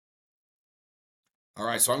All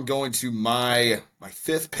right, so I'm going to my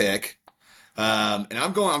fifth pick, and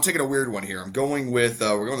I'm taking a weird one here. I'm going with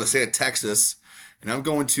we're going to the state of Texas, and I'm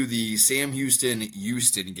going to the Sam Houston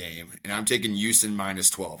game, and I'm taking Houston minus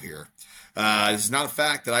 12 here. This is not a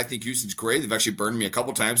fact that I think Houston's great. They've actually burned me a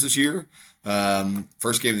couple times this year.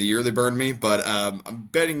 First game of the year they burned me, but I'm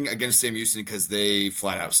betting against Sam Houston because they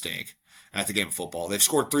flat out stink at the game of football. They've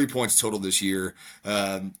scored 3 points total this year.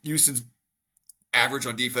 Houston's average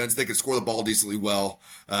on defense. They can score the ball decently well.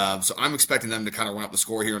 So I'm expecting them to kind of run up the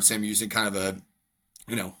score here on Sam Houston, kind of a,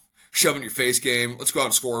 you know, shove in your face game. Let's go out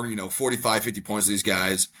and score, 45, 50 points to these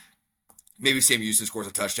guys. Maybe Sam Houston scores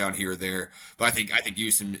a touchdown here or there, but I think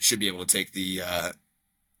Houston should be able to take the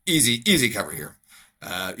easy cover here.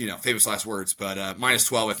 Famous last words, but minus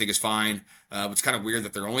 12 I think is fine. It's kind of weird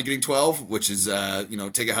that they're only getting 12, which is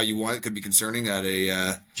take it how you want. It could be concerning at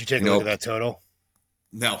a Did you take a look at that total?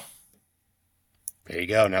 no. There you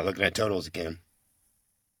go. Not looking at totals again.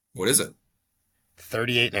 What is it?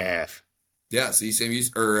 38.5. Yeah, see, Sam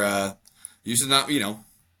Houston or Houston not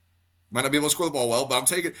might not be able to score the ball well, but I'm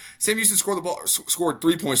taking Sam Houston scored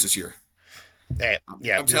 3 points this year. Hey,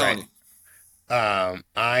 yeah, I'm you're telling right. you.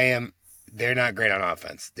 I am. They're not great on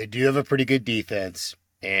offense. They do have a pretty good defense,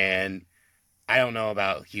 and I don't know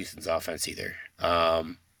about Houston's offense either. What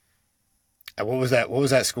was that? What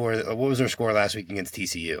was that score? What was their score last week against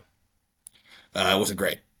TCU? It wasn't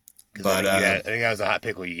great, Because but I think that was a hot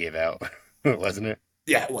pickle you gave out, wasn't it?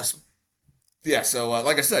 yeah, it was. Yeah, so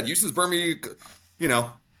like I said, Houston's burned me. You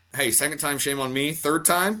know, hey, second time, shame on me. Third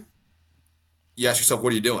time, you ask yourself,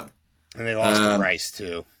 what are you doing? And they lost to Um, Rice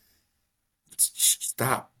too.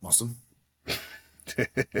 Stop, Muslim.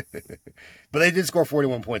 But they did score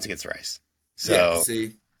 41 points against Rice. Yeah, So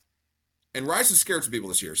see, and Rice has scared some people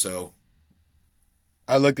this year. So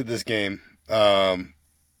I looked at this game.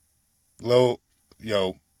 Low,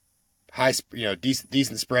 high,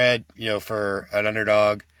 decent spread, for an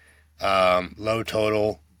underdog. Low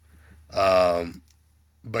total. Um,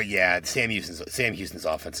 but yeah, Sam Houston's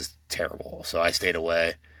offense is terrible, so I stayed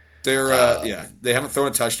away. they haven't thrown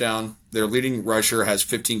a touchdown. Their leading rusher has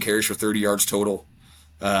 15 carries for 30 yards total.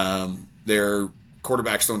 Their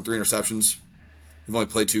quarterback's thrown 3 interceptions. They've only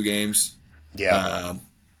played 2 games. Yeah, Um,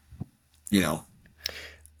 you know,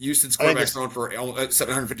 Houston's I think quarterback's this. thrown for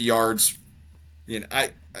 750 yards.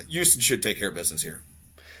 Houston should take care of business here.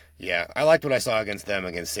 Yeah, I liked what I saw against them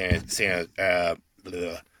against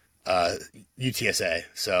bleh, uh, UTSA.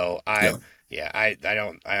 So Yeah. I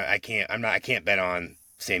don't, I can't, I can't bet on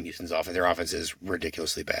Sam Houston's offense. Their offense is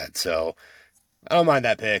ridiculously bad. So I don't mind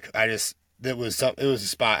that pick. It was a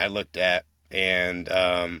spot I looked at, and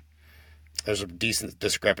there's a decent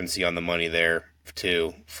discrepancy on the money there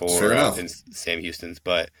too Fair for enough. Sam Houston's.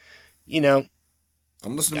 But you know,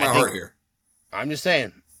 I'm listening to I my think heart here. I'm just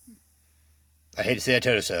saying. I hate to say I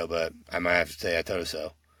told so, but I might have to say I told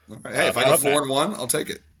so. All right. Hey, if I I go hope four not. and one, I'll take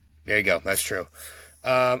it. There you go. That's true.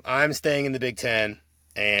 I'm staying in the Big Ten,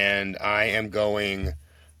 and I am going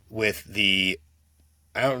with the.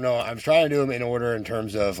 I don't know. I'm trying to do them in order in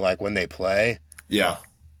terms of like when they play, Yeah.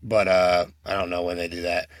 but I don't know when they do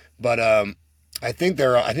that. But I think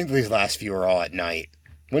these last few are all at night.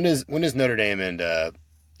 When does Notre Dame and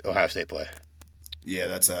Ohio State play? Yeah,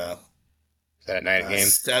 that's Is that at night game?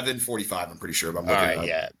 7:45. I'm pretty sure, but I'm All looking it right, up.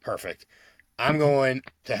 yeah, perfect. I'm going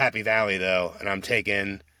to Happy Valley though, and I'm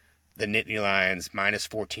taking the Nittany Lions minus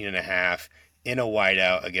 14 and a half in a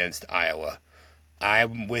whiteout against Iowa.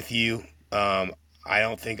 I'm with you. I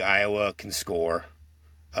don't think Iowa can score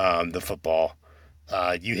the football.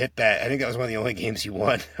 You hit that. I think that was one of the only games you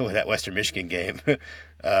won with that Western Michigan game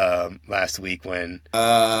last week when.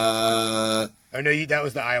 Uh, Oh no, that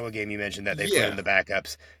was the Iowa game you mentioned that they put in yeah, the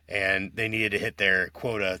backups and they needed to hit their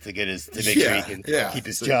quota to make sure he yeah, can yeah. keep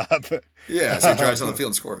his So, job. yeah, so he drives on the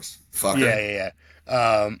field and scores. Yeah, Fucker. yeah,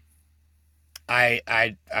 yeah.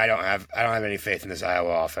 I don't have any faith in this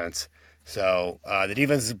Iowa offense. So the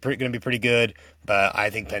defense is going to be pretty good, but I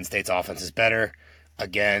think Penn State's offense is better.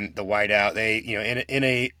 Again, the whiteout they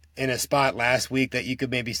in a spot last week that you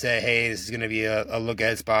could maybe say, hey, this is going to be a look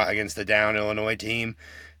ahead spot against the down Illinois team.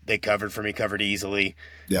 They covered for me, covered easily.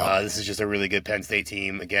 Yeah. This is just a really good Penn State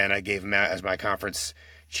team. Again, I gave them out as my conference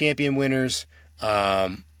champion winners.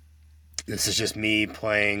 Um, this is just me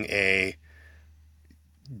betting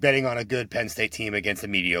on a good Penn State team against a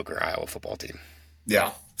mediocre Iowa football team.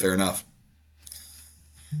 Yeah, fair enough.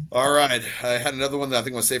 All right. I had another one that I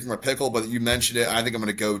think was safe from a pickle, but you mentioned it. I think I'm going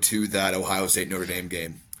to go to that Ohio State Notre Dame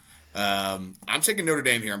game. I'm taking Notre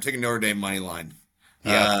Dame here. I'm taking Notre Dame money line.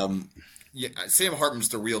 Yeah, Um, yeah, Sam Hartman's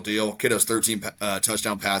the real deal. Kiddo's 13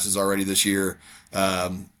 touchdown passes already this year.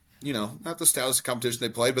 not the stoutest competition they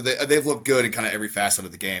play, but they've looked good in kind of every facet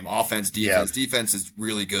of the game. Offense, Yeah. defense. Defense is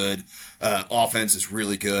really good. Offense is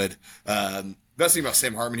really good. Best thing about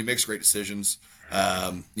Sam Hartman, he makes great decisions.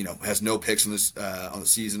 Has no picks on the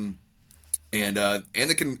season, and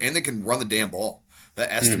they can run the damn ball.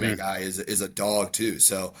 That estimate Hmm. guy is a dog too.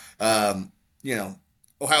 So you know,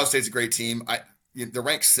 Ohio State's a great team. They're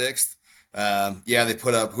ranked sixth. Yeah, they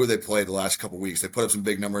put up who they played the last couple weeks. They put up some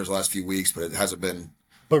big numbers the last few weeks, but it hasn't been.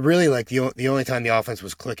 But really, like the only time the offense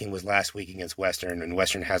was clicking was last week against Western, and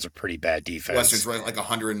Western has a pretty bad Western's defense. ranked like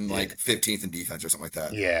 100 and Yeah, like 15th in defense or something like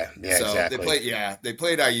that. yeah, yeah, So they exactly. played. Yeah, they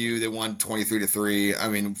played IU. They won 23-3. I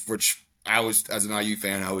mean, which I was as an IU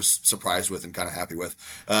fan, I was surprised with and kind of happy with.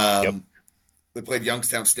 Yep. They played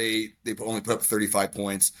Youngstown State. They only put up 35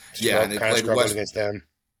 points. Yeah, and they Kind of played struggled West. against them.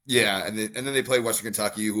 Yeah, and then they played Western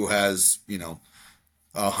Kentucky, who has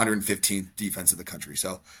 115th defense in the country.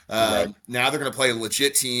 So Right. now they're going to play a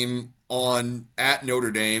legit team on at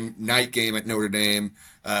Notre Dame, night game at Notre Dame.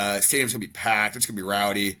 Stadium's going to be packed. It's going to be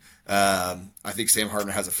rowdy. I think Sam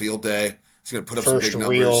Hartman has a field day. He's going to put up some First big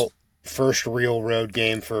numbers. real, first real road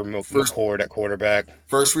game for First McCord at quarterback.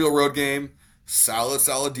 first real road game.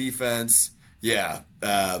 Solid defense. Yeah.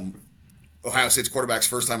 Ohio State's quarterback's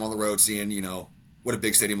first time on the road, seeing what a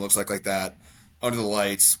big stadium looks like that under the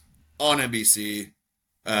lights on NBC.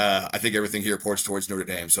 I think everything here points towards Notre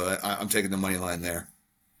Dame, so I'm taking the money line there.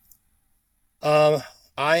 Um,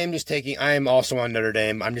 I am also on Notre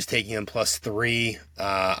Dame. I'm just taking them +3.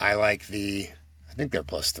 I think they're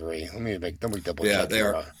 +3. Let me double Yeah, check they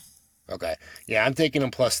here. are. Okay. Yeah, I'm taking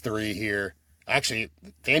them +3 here. Actually,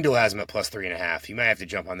 FanDuel has them at +3.5. You might have to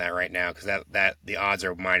jump on that right now because that the odds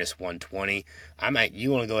are -120.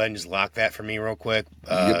 You want to go ahead and just lock that for me real quick?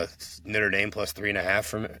 Yep. Notre Dame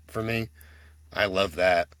 +3.5 for me. I love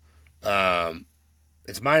that. Um,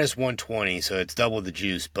 it's -120, so it's double the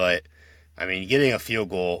juice. But I mean, getting a field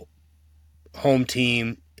goal, home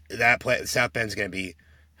team, South Bend's going to be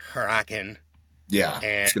rocking. Yeah, And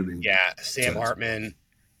it's gonna be yeah, Sam intense. Hartman,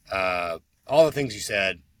 all the things you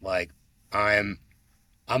said, like I'm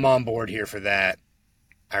I'm on board here for that.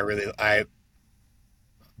 I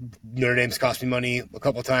Notre Dame's cost me money a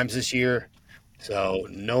couple times this year, so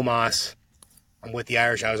no Moss. I'm with the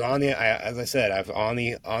Irish. As I said, I've on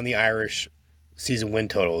the Irish season win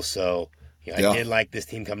totals. So I Yeah, did like this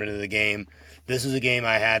team coming into the game. This is a game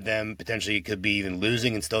I had them potentially could be even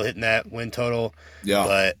losing and still hitting that win total, yeah,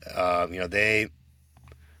 but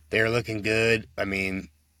they're looking good. I mean,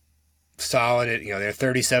 solid. They're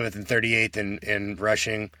 37th and 38th in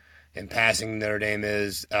rushing and passing. Notre Dame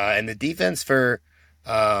is, and the defense for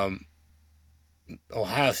um,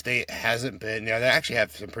 Ohio State hasn't been. They actually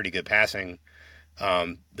have some pretty good passing.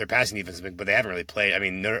 Their passing defense, but they haven't really played. I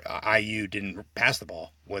mean, IU didn't pass the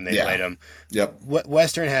ball when they yeah, played them. yep,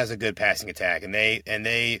 Western has a good passing attack,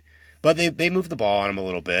 but they moved the ball on them a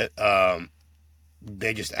little bit.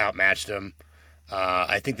 They just outmatched them.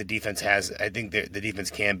 I think the defense has. I think the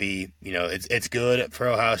defense can be. It's good for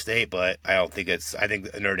Ohio State, but I don't think it's. I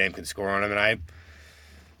think Notre Dame can score on them, and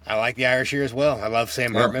I like the Irish here as well. I love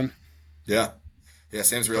Sam yeah, Hartman. yeah, yeah.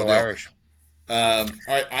 Sam's the real Go deal. Irish. All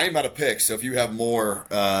right, I am out of picks, so if you have more,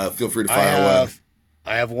 feel free to I fire away. have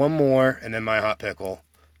I have one more, and then my hot pickle.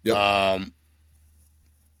 Yep. Um,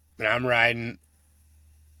 and I'm riding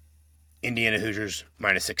Indiana Hoosiers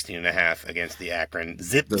 -16.5 against the Akron The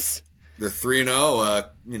Zips. the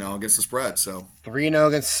 3-0, against the spread. So 3-0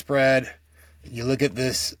 against the spread. You look at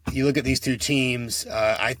this. You look at these two teams.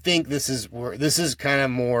 I think this is kind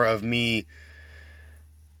of more of me,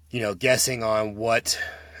 guessing on what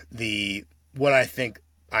I think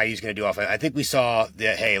IU's going to do off. I think we saw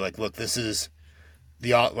that. Hey, like, look, this is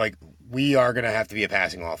like we are going to have to be a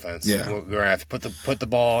passing offense. yeah, We're going to have to put the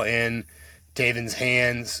ball in Taven's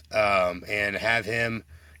hands and have him,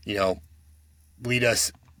 you know, lead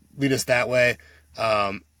us that way.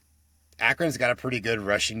 Um, Akron's got a pretty good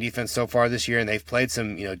rushing defense so far this year, and they've played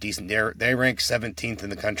some, decent. They rank 17th in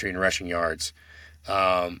the country in rushing yards,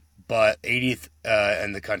 but 80th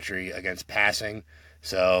in the country against passing.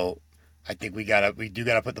 So I think we do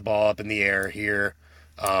gotta put the ball up in the air here.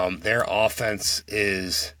 Their offense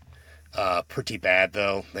is pretty bad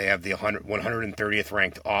though. They have the 130th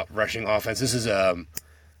ranked rushing offense. This is oh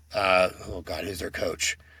god, who's their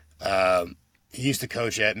coach? He used to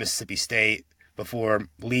coach at Mississippi State before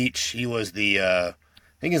Leach. He was I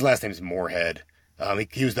think his last name is Moorhead.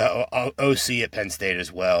 He was the OC at Penn State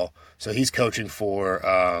as well. So he's coaching for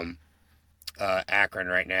Akron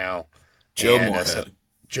right now, Joe and so Moorhead.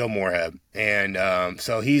 Joe Moorhead, and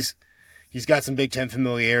so he's He's got some Big Ten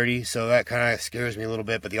familiarity, so that kind of scares me a little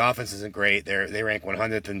bit. But the offense isn't great. They rank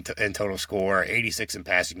 100th in total score, 86 in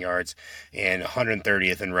passing yards, and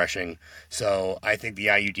 130th in rushing. So I think the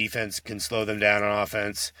IU defense can slow them down on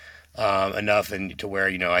offense enough, and to where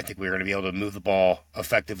I think we're going to be able to move the ball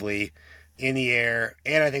effectively in the air,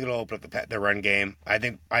 and I think it'll open up the run game. I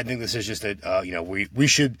think this is just we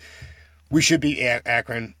should beat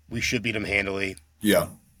Akron. We should beat them handily. Yeah.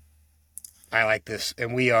 I like this,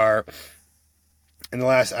 and we are in the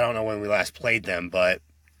last. I don't know when we last played them, but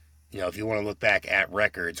if you want to look back at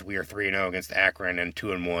records, we are 3-0 against Akron and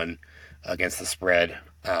 2-1 against the spread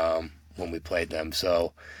when we played them.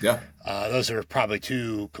 So Yeah. those are probably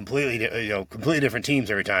two completely different teams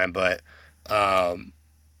every time. But I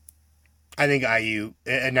think IU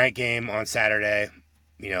a night game on Saturday.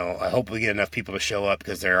 I hope we get enough people to show up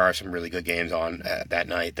because there are some really good games on that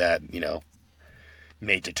night that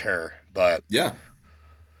may deter. But Yeah.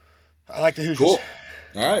 I like the Hoosiers. Cool.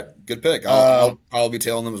 All right. Good pick. I'll be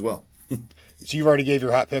tailing them as well. So you've already gave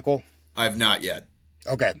your hot pickle? I have not yet.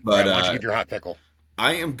 Okay. But why don't you give your hot pickle?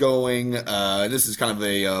 I am going, this is kind of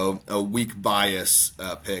a weak bias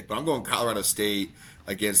pick, but I'm going Colorado State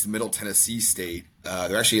against Middle Tennessee State.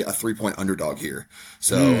 They're actually a 3-point underdog here.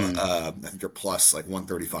 So I think they're plus like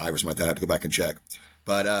 135 or something like that. I have to go back and check.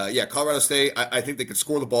 But yeah, Colorado State, I think they could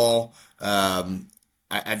score the ball.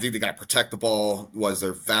 I think they got to protect the ball. Was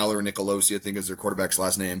their Valor Nicolosi, I think is their quarterback's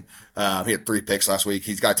last name. He had 3 picks last week.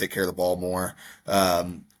 He's got to take care of the ball more.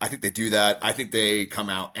 I think they do that. I think they come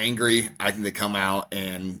out angry. I think they come out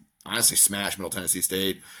and honestly smash Middle Tennessee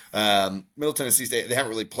State. Middle Tennessee State, they haven't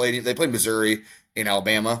really played. They played Missouri in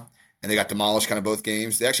Alabama, and they got demolished kind of both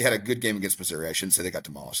games. They actually had a good game against Missouri. I shouldn't say they got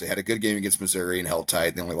demolished. They had a good game against Missouri and held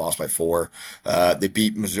tight. They only lost by 4. They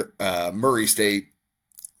beat Murray State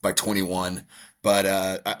by 21. But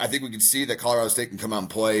I think we can see that Colorado State can come out and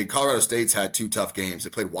play. Colorado State's had 2 tough games. They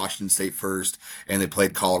played Washington State first, and they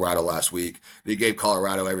played Colorado last week. They gave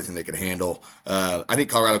Colorado everything they could handle. I think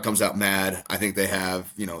Colorado comes out mad. I think they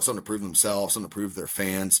have something to prove themselves, something to prove their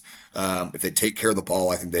fans. If they take care of the ball,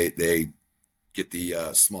 I think they get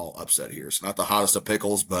the small upset here. It's not the hottest of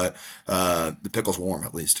pickles, but the pickle's warm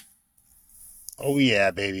at least. Oh yeah,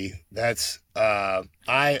 baby. That's I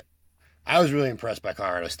was really impressed by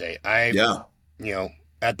Colorado State. Yeah.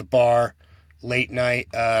 At the bar, late night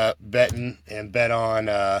betting and bet on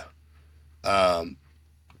the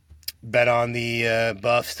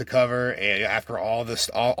Buffs to cover. And after all this,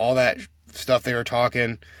 all that stuff they were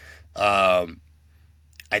talking, I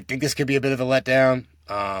think this could be a bit of a letdown.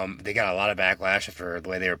 They got a lot of backlash after the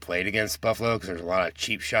way they were played against Buffalo because there's a lot of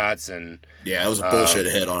cheap shots and yeah, it was a bullshit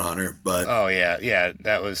hit on Hunter, but oh yeah,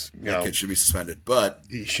 that was that kid should be suspended, but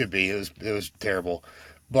he should be. It was terrible,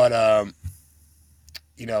 but I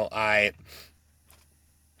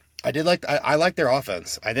like their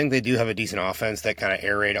offense. I think they do have a decent offense, that kind of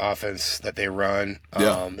air raid offense that they run.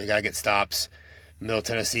 They gotta get stops. Middle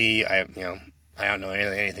Tennessee, I don't know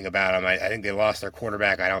anything about them. I think they lost their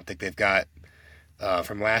quarterback. I don't think they've got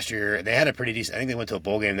from last year. They had a pretty decent. I think they went to a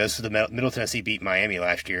bowl game. This was the Middle Tennessee beat Miami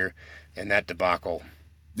last year in that debacle.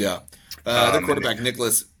 Yeah, their quarterback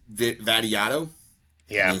Nicholas Vadiato.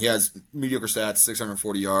 Yeah, he has mediocre stats: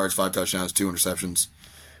 640 yards, 5 touchdowns, 2 interceptions.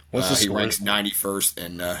 What's the he score? ranks 91st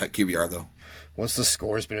in QBR though. What's the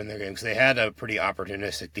score's been in their game? Because they had a pretty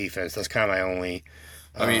opportunistic defense. That's kind of my only.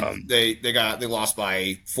 I mean, they lost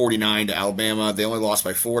by 49 to Alabama. They only lost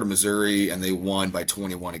by 4 to Missouri, and they won by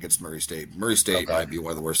 21 against Murray State. Murray State might be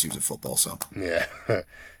one of the worst teams in football. So yeah,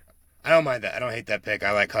 I don't mind that. I don't hate that pick.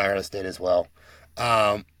 I like Colorado State as well.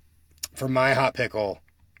 For my hot pickle,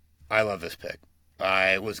 I love this pick.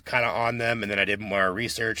 I was kind of on them, and then I did more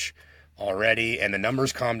research already, and the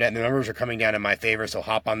numbers calmed down. The numbers are coming down in my favor, so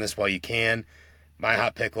hop on this while you can. My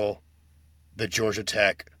hot pickle, the Georgia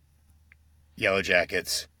Tech Yellow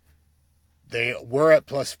Jackets. They were at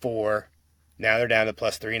 +4. Now they're down to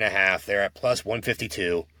 +3.5. They're at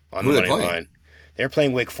 +152 on the money line. They're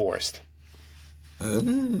playing Wake Forest.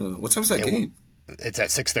 What time is that game? It's at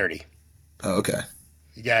 6:30. Oh, okay.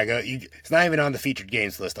 You gotta go. It's not even on the featured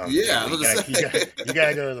games list. You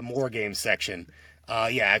gotta go to the more games section.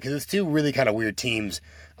 Yeah, because it's 2 really kind of weird teams.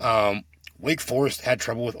 Wake Forest had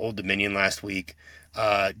trouble with Old Dominion last week.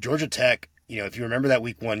 Georgia Tech, if you remember that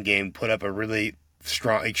week 1 game, put up a really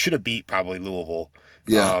strong. It should have beat probably Louisville.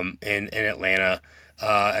 Yeah. In Atlanta,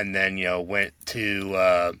 and then went to.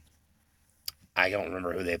 I don't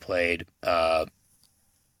remember who they played.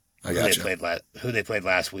 Who they played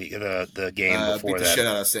last week? The game before beat the that.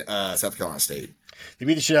 Shit out of South Carolina State. They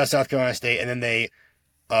beat the shit out of South Carolina State, and then they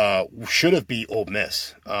should have beat Ole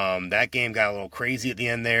Miss. That game got a little crazy at the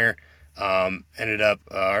end there. Ended up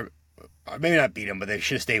our maybe not beat them, but they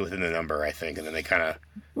should have stayed within the number, I think. And then they kind of,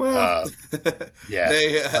 Well, uh, yeah,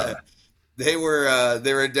 they uh, they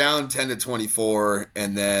were down 10-24,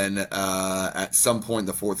 and then at some point in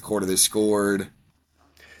the fourth quarter they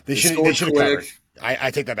they should scored have covered. quick.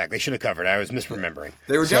 I take that back. They should have covered. I was misremembering.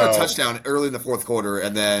 They were down a So touchdown early in the fourth quarter,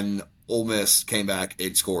 and then Ole Miss came back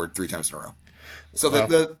and scored three times in a row. So well,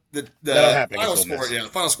 that'll the happen final against Ole score, Miss. yeah, the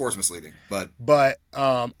final score is misleading, but But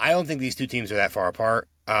I don't think these two teams are that far apart.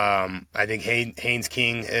 I think Haynes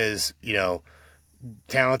King is,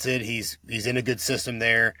 talented. He's in a good system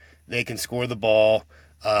there. They can score the ball.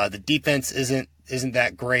 The defense isn't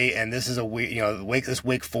that great, and this is um,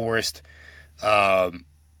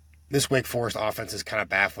 this Wake Forest offense is kind of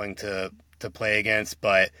baffling to play against,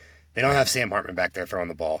 but they don't have Sam Hartman back there throwing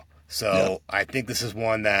the ball. yeah, So I think this is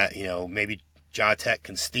one that maybe Ja Tech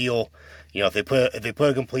can steal. If they put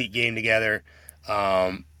a complete game together,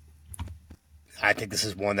 um, I think this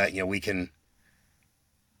is one that we can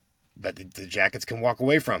that the Jackets can walk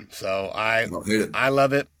away from. So I don't hate it. I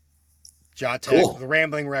love it. Ja Tech, Cool. the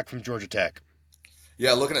rambling wreck from Georgia Tech.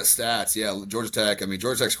 Yeah, looking at stats, yeah, Georgia Tech. I mean,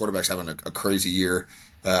 Georgia Tech's quarterback's having a crazy year.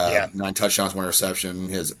 Yeah, 9 touchdowns, 1 interception.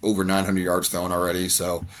 He has over 900 yards thrown already.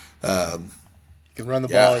 So, um, he can run the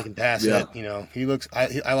ball, yeah, he can pass yeah, it. He looks.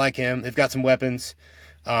 I like him. They've got some weapons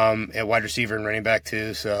at wide receiver and running back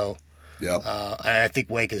too. So yeah, I think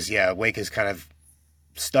Wake is kind of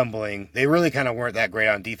stumbling. They really kind of weren't that great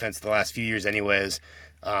on defense the last few years, anyways.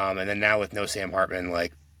 And then now with no Sam Hartman,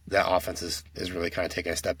 like that offense is really kind of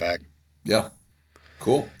taking a step back. yeah.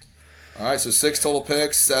 Cool. All right, so 6 total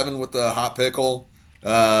picks, 7 with the hot pickle. You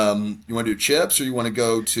want to do chips, or you want to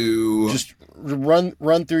go to? Just run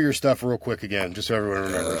through your stuff real quick again, just so everyone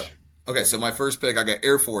remembers. Okay, so my first pick, I got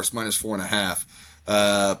Air Force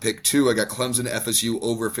 -4.5. Pick 2, I got Clemson FSU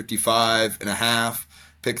over 55.5.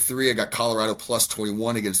 Pick 3, I got Colorado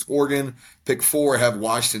 +21 against Oregon. Pick 4, I have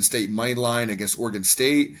Washington State money line against Oregon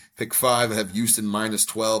State. Pick 5, I have Houston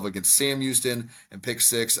 -12 against Sam Houston. And pick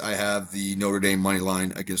 6, I have the Notre Dame money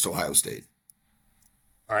line against Ohio State.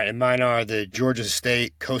 All right, and mine are the Georgia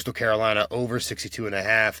State, Coastal Carolina over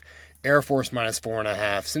 62.5, Air Force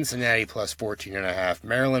 -4.5, Cincinnati +14.5,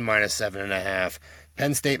 Maryland -7.5,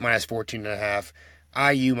 Penn State -14.5,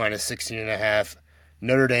 IU -16.5,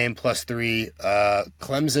 Notre Dame +3,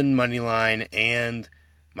 Clemson money line, and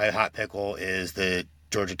my hot pickle is the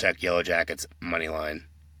Georgia Tech Yellow Jackets money line.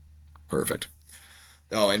 Perfect.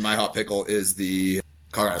 Oh, and my hot pickle is the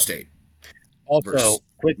Colorado State Also, versus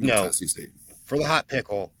quick Middle note Tennessee State. for the hot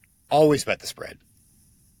pickle: always bet the spread.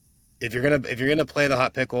 If you're gonna play the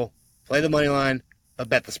hot pickle, play the money line, but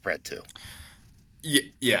bet the spread too.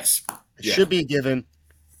 Yes. It Yeah. should be a given,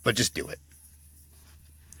 but just do it.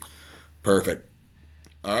 Perfect.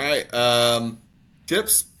 All right.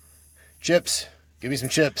 Tips. Chips, give me some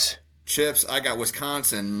chips. Chips. I got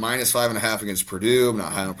Wisconsin -5.5 against Purdue. I'm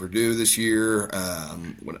not high on Purdue this year.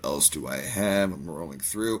 What else do I have? I'm rolling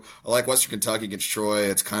through. I like Western Kentucky against Troy.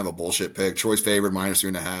 It's kind of a bullshit pick. Troy's favored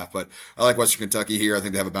 -3.5, but I like Western Kentucky here. I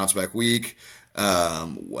think they have a bounce back week.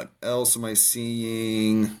 What else am I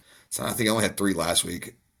seeing? So I think I only had 3 last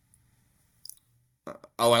week.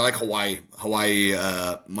 Oh, I like Hawaii. Hawaii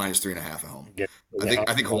 -3.5 at home. Yeah.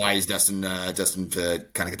 I think Hawaii is destined to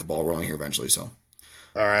kind of get the ball rolling here eventually. So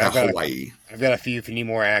All right, Hawaii. I've got a few if you need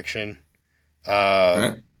more action. All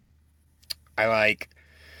right. I like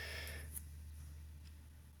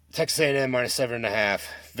Texas A&M -7.5,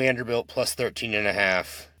 Vanderbilt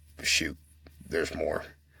 +13.5. Shoot, there's more.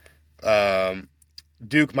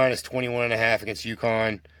 Duke -21.5 against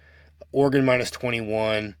UConn, Oregon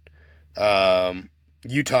 -21,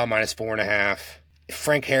 Utah -4.5. If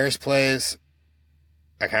Frank Harris plays,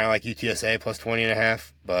 I kind of like UTSA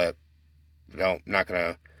 +20.5, but I'm not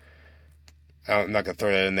gonna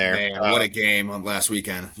throw that in there. Man, what a game on last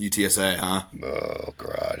weekend. UTSA, huh? Oh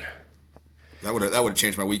God, That would have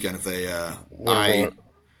changed my weekend if they what a roller,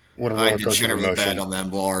 what a I roller coaster of degenerately bet emotion. on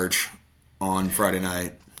them large on Friday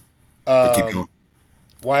night. But keep Um, going.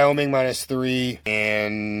 Wyoming -3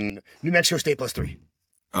 and New Mexico State +3.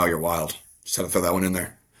 Oh, you're wild. Just had to throw that one in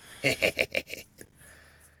there.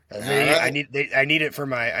 All I right. need it for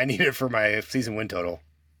my season win total.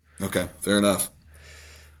 Okay, fair enough.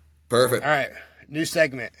 Perfect. All right, new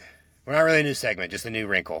segment. Well, not really a new segment, just a new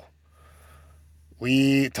wrinkle.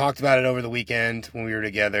 We talked about it over the weekend when we were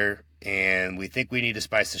together, and we think we need to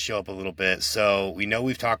spice the show up a little bit. So we know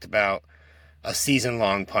we've talked about a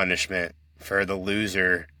season-long punishment for the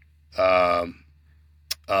loser of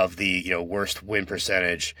the worst win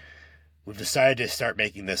percentage. We've decided to start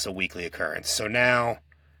making this a weekly occurrence. So now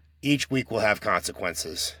each week will have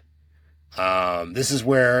consequences. This is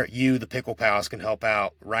where you, the Pickle Pals, can help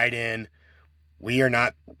out. Write in We are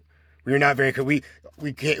not very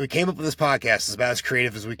we came up with this podcast. It's about as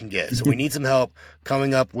creative as we can get. So we need some help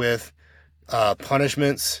coming up with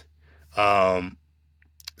punishments,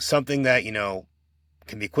 something that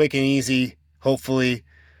can be quick and easy. Hopefully,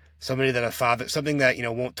 something that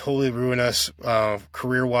won't totally ruin us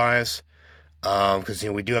career wise. Because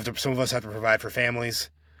we do have to. Some of us have to provide for families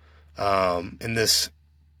in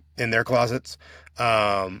their closets.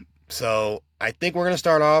 So I think we're gonna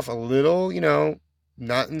start off a little,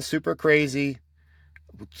 nothing super crazy.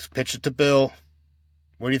 Pitch it to Bill.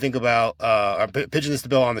 What do you think about pitching this to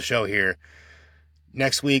Bill on the show here?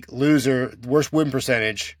 Next week, loser, worst win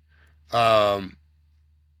percentage, hand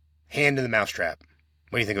in the mousetrap.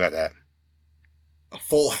 What do you think about that? A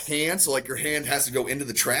full hand, so like your hand has to go into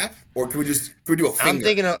the trap, or can we do a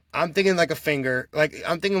finger? I'm thinking like a finger.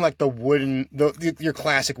 I'm thinking like your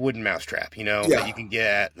classic wooden mousetrap, that you can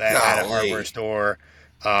get at a hardware store.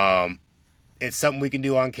 It's something we can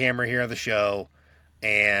do on camera here on the show,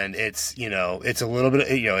 and it's a little bit,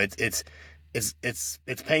 it's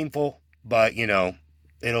painful, but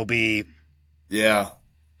it'll be. Yeah,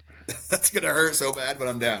 that's gonna hurt so bad, but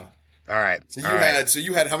I'm down. All right. So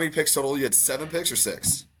you had how many picks total? You had 7 picks or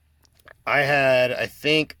 6? I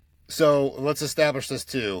think so. Let's establish this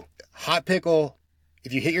too. Hot pickle.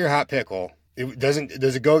 If you hit your hot pickle, does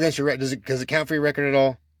it go against your record? Does it count for your record at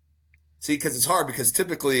all? See, because it's hard because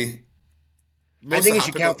typically, I think it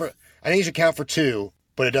should count for 2,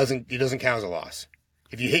 but it doesn't count as a loss.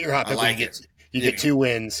 If you hit your hot pickle, you get 2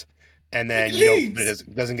 wins, and then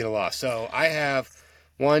it doesn't get a loss. So I have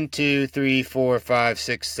 1, 2, 3, 4, 5,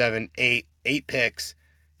 6, 7, 8 picks,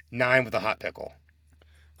 9 with a hot pickle.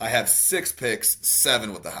 I have 6 picks,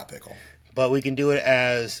 7 with the hot pickle. But we can do it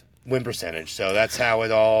as win percentage, so that's how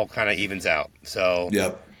it all kind of evens out. So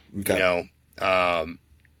yep. Okay.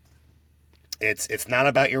 It's not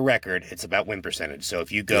about your record; it's about win percentage. So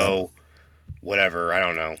if you go, whatever, I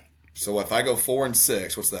don't know. So if I go 4 and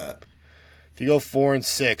 6, what's that? If you go 4 and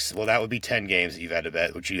 6, well, that would be 10 games that you've had to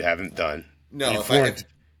bet, which you haven't done. No,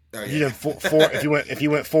 if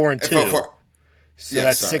you went 4 and 2, so yeah,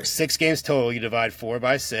 that's six games total. You divide 4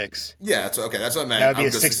 by 6. Yeah, that's okay. That's what I meant. That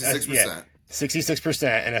would be 66%.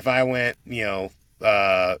 66%. And if I went,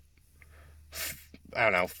 I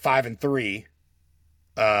don't know, 5 and 3,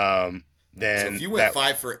 then so if you went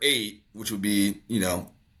 5 for 8, which would be,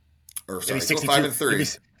 or sorry, 5 and 3,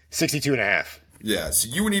 62.5. Yeah, so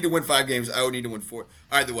you would need to win 5 games. I would need to win 4.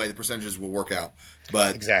 Either way, the percentages will work out.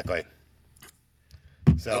 But exactly.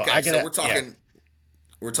 So okay, so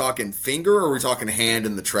we're talking finger, or we're talking hand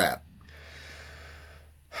in the trap.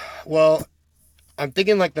 Well, I'm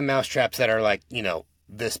thinking like the mouse traps that are like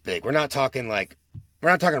this big. We're not talking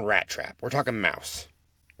rat trap. We're talking mouse,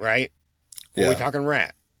 right? Yeah. We're talking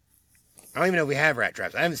rat. I don't even know if we have rat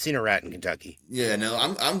traps. I haven't seen a rat in Kentucky. Yeah, no,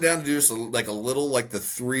 I'm down to do just like a little, like the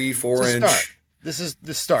 3-4 inch. This is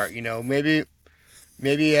the start. Maybe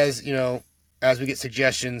as as we get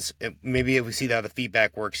suggestions, maybe if we see how the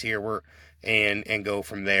feedback works here, and go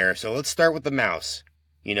from there. So let's start with the mouse.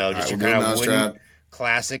 Just your kind of wooden,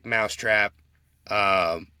 classic mouse trap.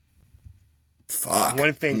 Fuck.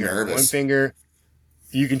 One finger.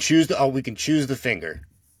 You can choose we can choose the finger.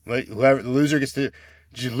 Whoever the loser gets to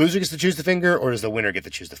choose the finger, or does the winner get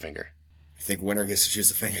to choose the finger? I think winner gets to choose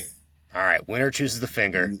the finger. All right, winner chooses the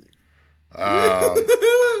finger.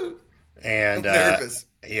 And I'm nervous.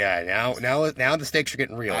 Yeah, now the stakes are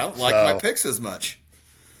getting real. I don't like my picks as much.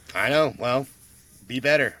 I know. Well, be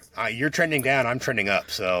better. You're trending down. I'm trending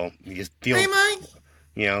up. So you just feel. Am I?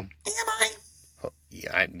 Am I?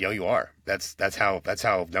 Yeah, I know you are. That's how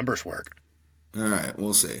numbers work. All right,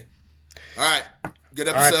 we'll see. All right, good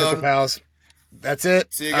episode. All right, Pickle Pals. That's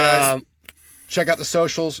it. See you guys. Check out the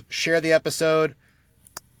socials. Share the episode.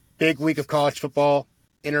 Big week of college football.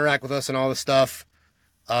 Interact with us and all the stuff.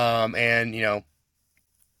 And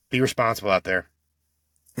be responsible out there.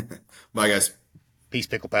 Bye, guys. Peace,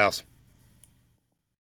 Pickle Pals.